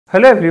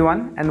Hello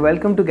everyone and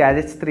welcome to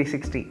Gadgets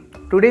 360.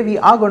 Today we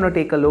are going to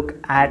take a look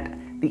at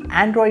the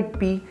Android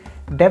P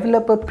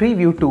developer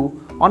preview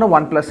 2 on a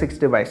OnePlus 6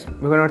 device.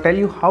 We're going to tell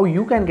you how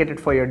you can get it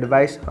for your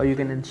device, how you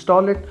can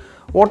install it,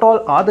 what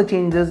all are the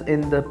changes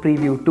in the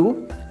preview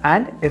 2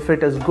 and if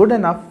it is good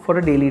enough for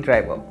a daily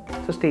driver.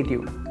 So stay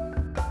tuned.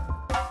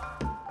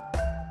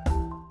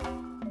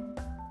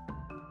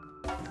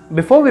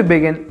 Before we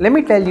begin, let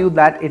me tell you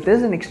that it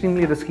is an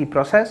extremely risky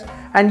process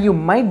and you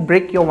might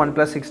break your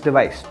OnePlus 6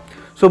 device.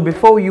 So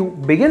before you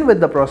begin with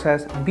the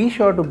process, be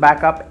sure to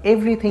back up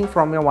everything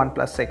from your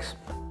OnePlus 6.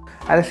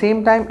 At the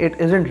same time, it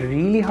isn't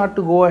really hard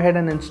to go ahead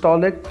and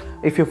install it.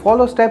 If you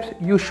follow steps,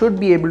 you should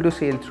be able to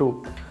sail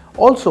through.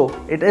 Also,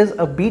 it is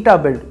a beta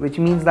build, which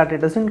means that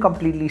it isn't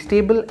completely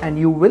stable and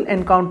you will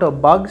encounter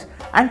bugs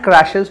and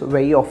crashes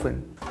very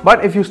often.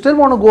 But if you still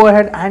want to go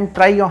ahead and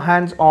try your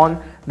hands on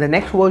the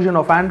next version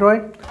of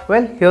Android,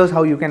 well, here's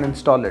how you can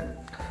install it.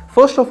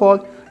 First of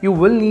all, you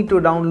will need to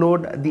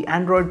download the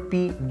Android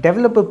P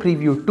Developer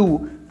Preview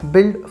 2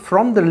 build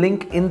from the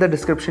link in the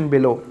description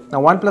below.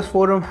 Now, OnePlus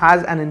Forum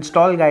has an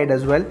install guide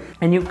as well,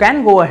 and you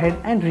can go ahead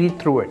and read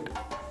through it.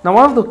 Now,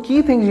 one of the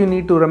key things you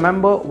need to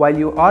remember while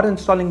you are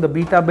installing the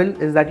beta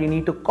build is that you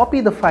need to copy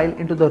the file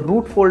into the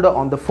root folder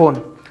on the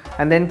phone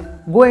and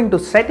then go into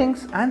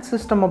settings and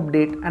system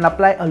update and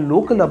apply a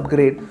local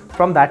upgrade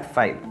from that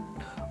file.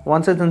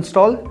 Once it's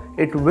installed,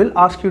 it will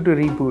ask you to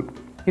reboot.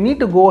 You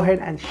need to go ahead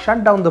and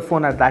shut down the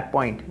phone at that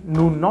point.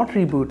 Do not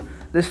reboot.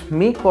 This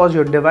may cause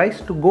your device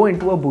to go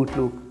into a boot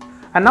loop.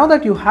 And now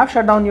that you have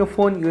shut down your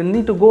phone, you will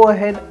need to go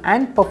ahead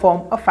and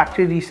perform a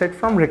factory reset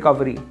from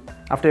recovery.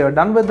 After you're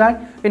done with that,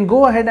 you can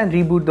go ahead and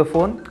reboot the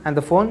phone and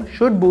the phone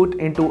should boot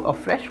into a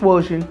fresh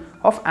version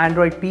of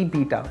Android P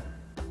Beta.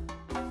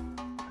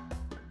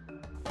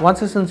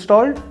 Once it's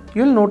installed,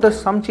 you'll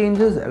notice some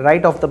changes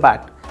right off the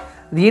bat.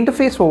 The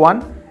interface for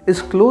one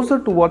is closer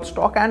to what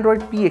stock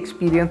Android P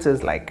experience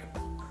is like.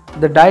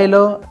 The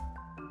dialer,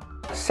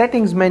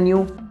 settings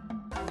menu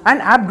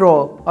and app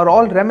drawer are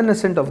all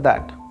reminiscent of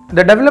that.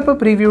 The Developer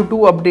Preview 2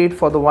 update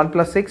for the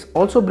OnePlus 6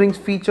 also brings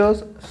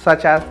features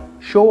such as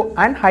show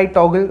and hide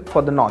toggle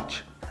for the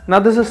notch. Now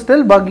this is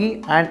still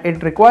buggy and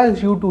it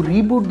requires you to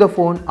reboot the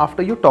phone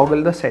after you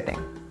toggle the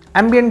setting.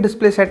 Ambient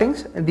display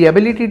settings, the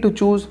ability to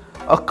choose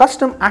a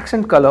custom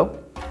accent color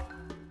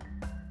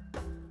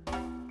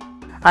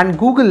and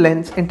Google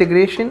Lens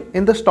integration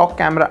in the stock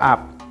camera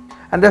app.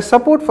 And there's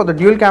support for the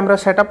dual camera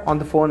setup on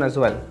the phone as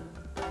well.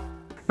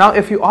 Now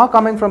if you are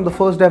coming from the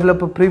first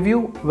developer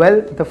preview,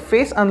 well, the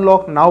face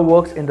unlock now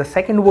works in the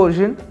second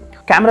version.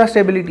 Camera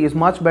stability is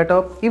much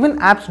better. Even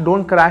apps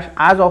don't crash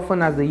as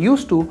often as they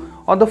used to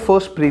on the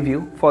first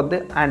preview for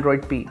the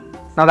Android P.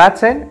 Now that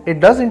said, it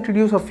does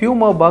introduce a few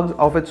more bugs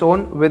of its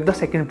own with the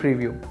second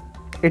preview.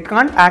 It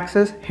can't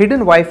access hidden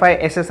Wi-Fi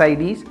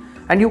SSIDs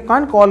and you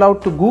can't call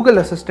out to Google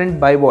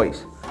Assistant by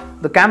voice.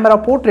 The camera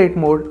portrait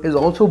mode is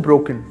also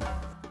broken.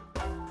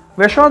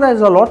 We're sure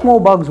there's a lot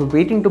more bugs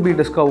waiting to be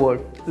discovered.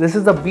 This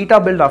is the beta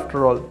build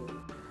after all.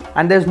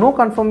 And there's no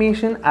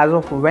confirmation as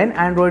of when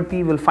Android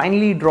P will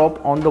finally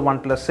drop on the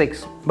OnePlus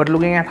 6. But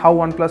looking at how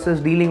OnePlus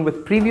is dealing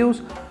with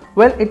previews,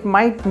 well, it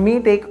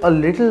may take a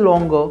little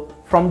longer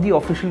from the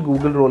official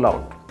Google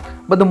rollout.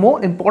 But the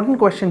more important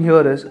question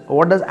here is,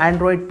 what does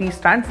Android P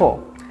stand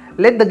for?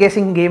 Let the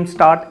guessing game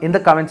start in the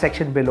comment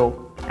section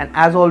below. And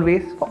as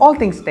always, for all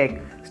things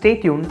tech,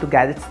 stay tuned to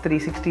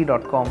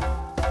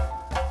gadgets360.com.